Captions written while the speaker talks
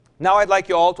Now I'd like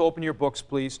you all to open your books,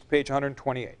 please, to page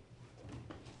 128.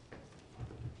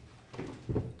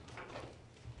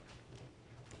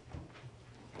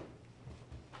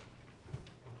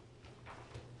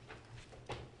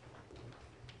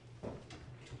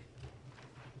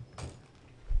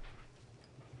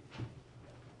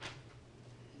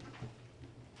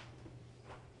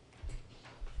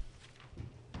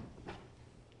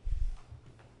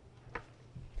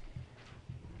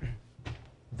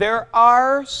 There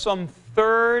are some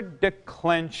third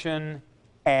declension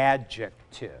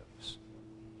adjectives.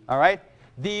 All right?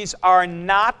 These are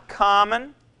not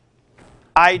common.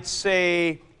 I'd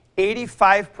say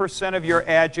 85% of your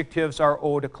adjectives are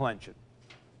O declension,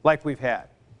 like we've had.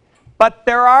 But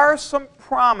there are some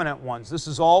prominent ones. This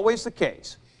is always the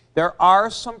case. There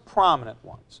are some prominent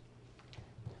ones.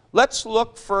 Let's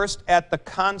look first at the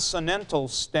consonantal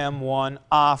stem one,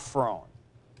 aphron.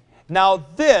 Now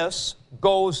this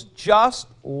goes just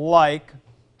like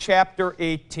chapter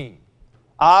 18.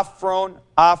 Aphron,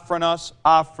 aphronos,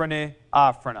 aphrone,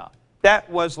 aphrona. That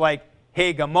was like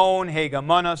hegemon,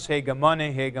 hegemonos,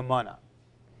 hegemone, hegemona.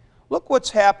 Look what's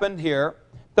happened here.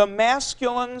 The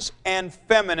masculines and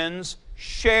feminines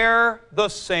share the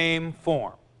same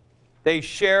form. They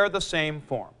share the same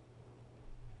form.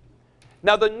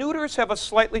 Now the neuters have a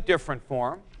slightly different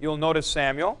form. You'll notice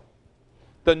Samuel.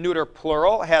 The neuter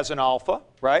plural has an alpha,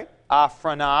 right?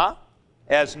 Aphrona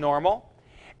as normal.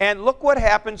 And look what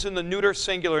happens in the neuter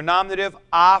singular nominative,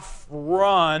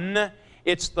 aphrun.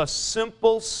 It's the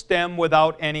simple stem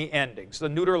without any endings. The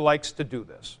neuter likes to do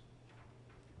this.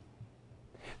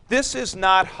 This is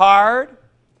not hard.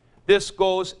 This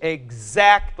goes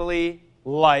exactly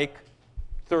like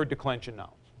third declension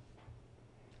nouns.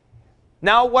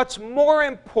 Now, what's more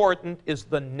important is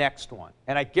the next one,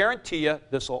 and I guarantee you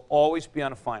this will always be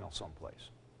on a final someplace,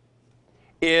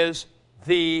 is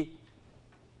the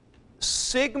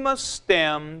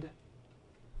sigma-stemmed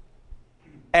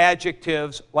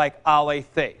adjectives like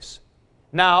alethes.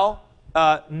 Now,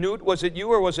 Newt, was it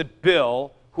you or was it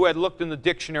Bill who had looked in the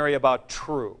dictionary about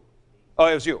true? Oh,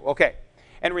 it was you. Okay.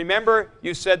 And remember,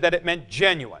 you said that it meant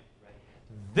genuine.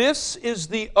 This is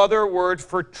the other word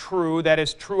for true that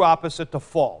is true opposite to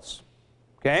false.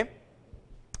 Okay?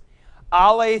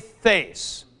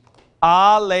 Alethes.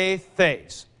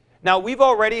 Alethes. Now, we've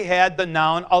already had the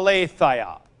noun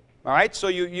aletheia. All right? So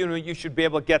you should be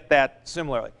able to get that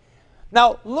similarly.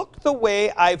 Now, look the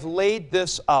way I've laid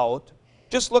this out.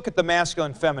 Just look at the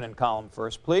masculine and feminine column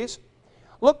first, please.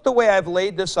 Look the way I've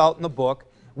laid this out in the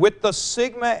book. With the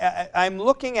sigma, I'm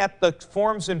looking at the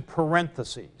forms in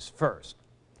parentheses first.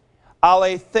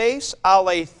 Alethes,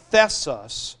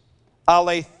 alethesos,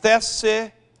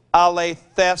 alethese,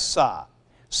 alethesa.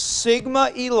 Sigma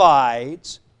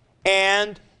elides,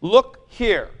 and look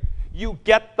here. You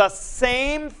get the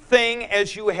same thing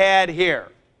as you had here.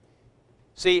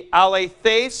 See,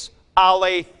 alethes,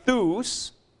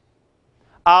 alethus,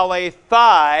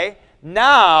 alethai.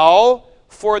 Now,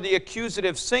 for the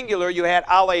accusative singular, you had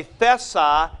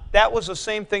alethesa. That was the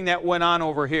same thing that went on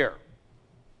over here.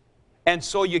 And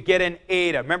so you get an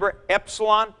eta. Remember,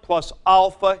 epsilon plus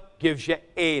alpha gives you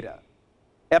eta.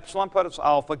 Epsilon plus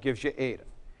alpha gives you eta.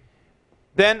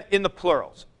 Then in the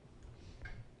plurals,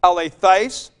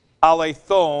 alethais,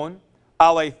 alethon,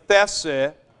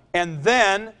 alethese, and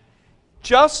then,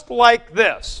 just like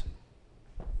this,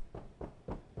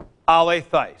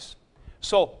 alethais.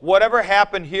 So whatever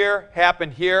happened here,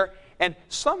 and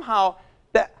somehow,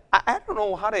 that I don't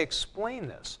know how to explain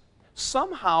this.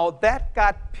 Somehow that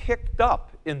got picked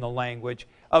up in the language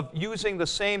of using the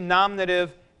same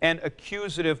nominative and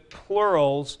accusative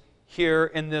plurals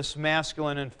here in this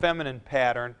masculine and feminine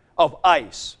pattern of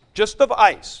ice, just of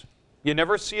ice. You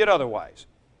never see it otherwise.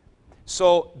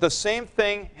 So the same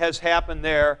thing has happened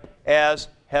there as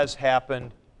has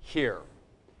happened here.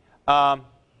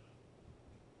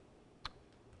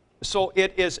 So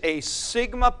it is a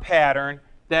sigma pattern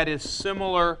that is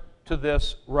similar to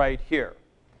this right here.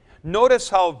 Notice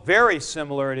how very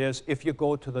similar it is if you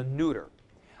go to the neuter.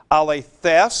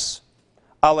 Alethes,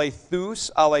 alethus,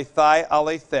 alethai,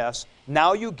 alethes.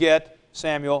 Now you get,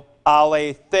 Samuel,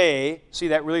 alethe. See,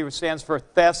 that really stands for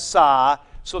thesa.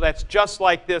 So that's just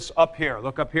like this up here.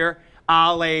 Look up here.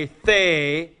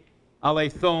 Alethe,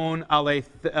 alethon,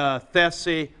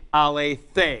 alethese,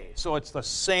 alethe. So it's the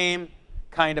same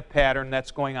kind of pattern that's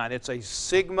going on. It's a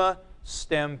sigma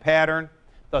stem pattern.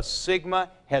 The sigma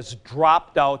has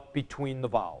dropped out between the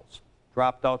vowels.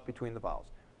 Dropped out between the vowels.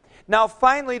 Now,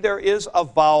 finally, there is a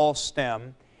vowel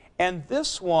stem. And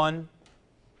this one,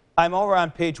 I'm over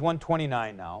on page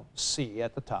 129 now, C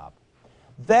at the top.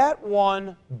 that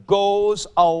one goes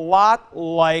a lot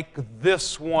like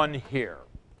this one here.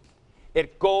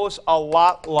 It goes a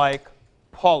lot like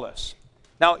polis.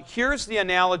 Now, here's the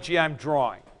analogy I'm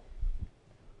drawing.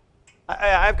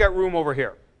 I've got room over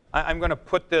here. I'm going to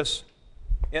put this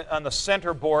on the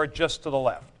center board just to the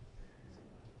left.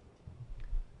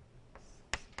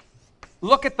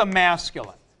 Look at the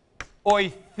masculine.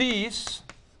 Oithis,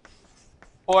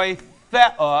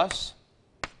 oitheos,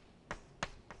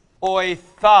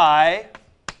 oithai,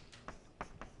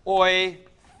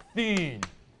 oithin.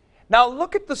 Now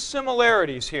look at the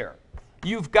similarities here.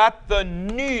 You've got the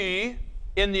ni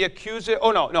in the accusative.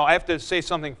 Oh, no, I have to say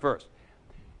something first.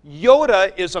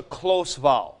 Iota is a close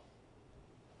vowel.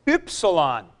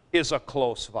 Upsilon is a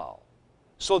close vowel.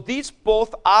 So these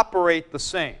both operate the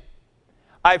same.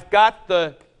 I've got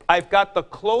the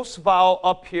close vowel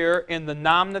up here in the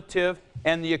nominative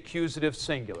and the accusative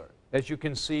singular, as you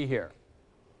can see here.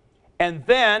 And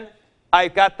then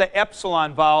I've got the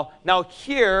epsilon vowel. Now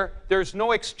here, there's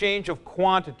no exchange of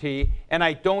quantity, and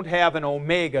I don't have an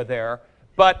omega there,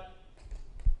 but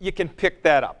you can pick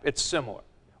that up. It's similar.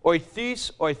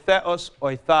 Oithis, oitheos,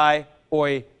 oithai,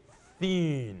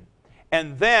 oithin.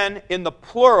 And then in the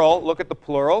plural, look at the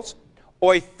plurals,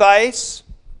 oithais,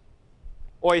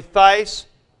 oithais,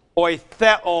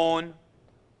 oitheon,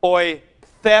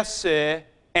 oithese,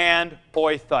 and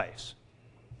oithais.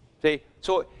 See?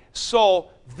 So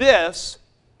this,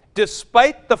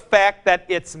 despite the fact that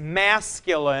it's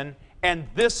masculine and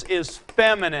this is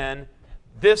feminine,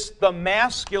 the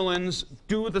masculines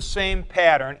do the same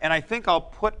pattern, and I think I'll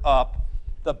put up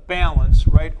the balance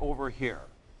right over here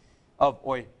of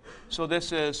oi. So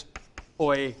this is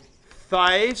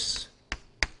oithais,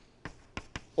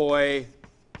 oitheon,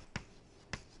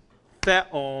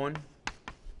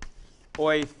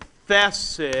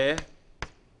 oithese,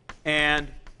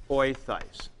 and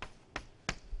oithais.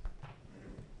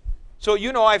 So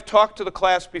you know I've talked to the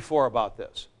class before about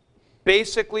this.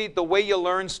 Basically, the way you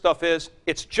learn stuff is,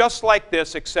 it's just like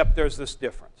this, except there's this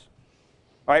difference.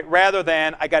 All right? Rather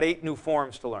than, I got 8 new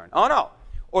forms to learn. Oh, no.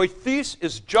 Oithis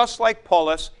is just like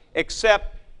polis,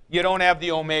 except you don't have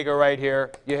the omega right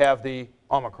here. You have the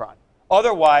omicron.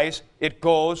 Otherwise, it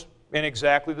goes in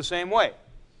exactly the same way.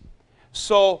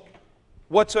 So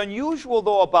what's unusual,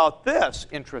 though, about this,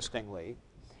 interestingly,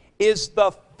 is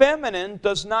the feminine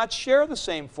does not share the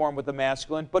same form with the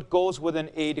masculine, but goes with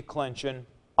an A declension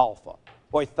alpha.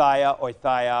 Oithia,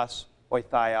 oithias,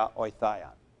 oithia,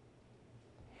 oithion.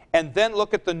 And then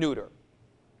look at the neuter.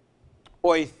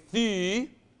 Oithi,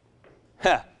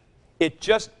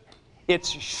 it's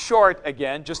short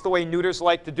again, just the way neuters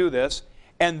like to do this.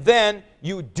 And then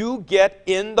you do get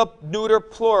in the neuter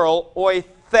plural,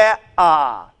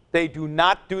 oithea. They do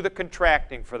not do the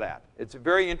contracting for that. It's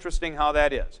very interesting how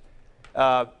that is.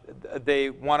 They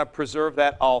want to preserve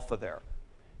that alpha there.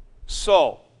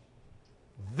 So,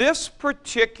 this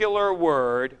particular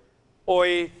word,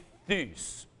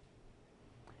 oithus,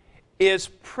 is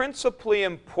principally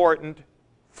important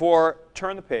for,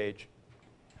 turn the page,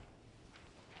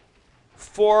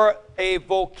 for a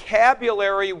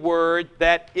vocabulary word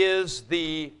that is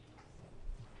the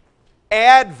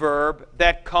adverb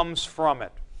that comes from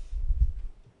it.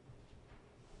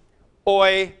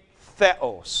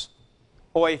 Oitheos.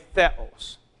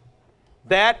 Oitheos.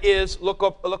 That is, look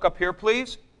up here,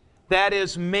 please. That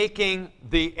is making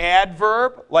the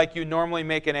adverb like you normally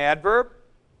make an adverb.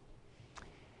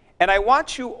 And I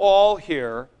want you all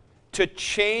here to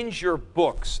change your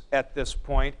books at this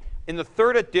point. In the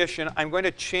 3rd edition, I'm going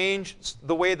to change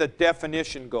the way the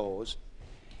definition goes.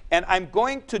 And I'm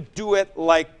going to do it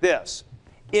like this.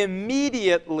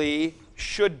 Immediately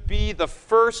should be the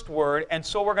first word, and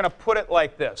so we're going to put it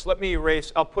like this. Let me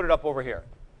erase. I'll put it up over here.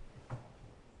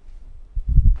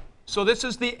 So this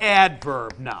is the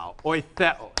adverb now,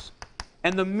 oitheos.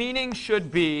 And the meaning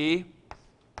should be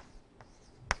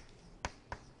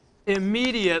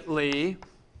immediately,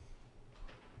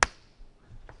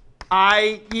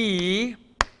 i.e.,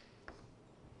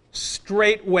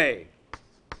 straightway.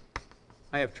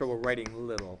 I have trouble writing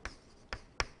little.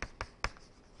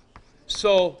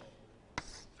 So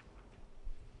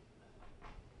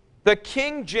the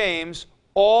King James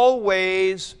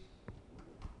always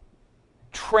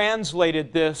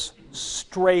translated this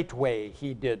straightway.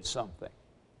 He did something,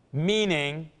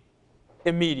 meaning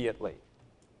immediately.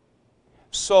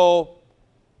 So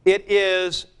it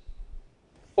is,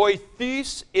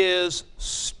 oithis is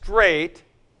straight,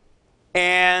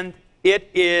 and it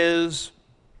is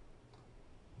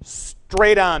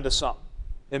straight on to something.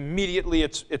 Immediately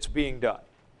it's being done.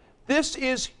 This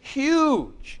is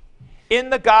huge. In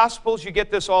the Gospels, you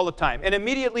get this all the time. And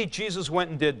immediately Jesus went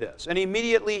and did this. And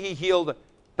immediately he healed.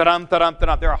 Ta-dum, ta-dum,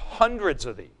 ta-dum. There are hundreds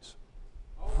of these.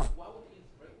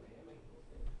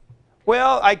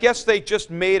 Well, I guess they just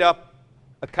made up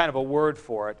a kind of a word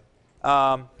for it.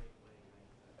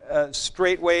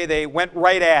 Straightway, they went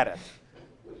right at it.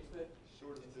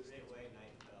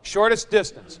 Shortest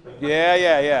distance.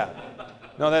 Yeah.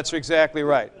 No, that's exactly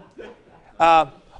right.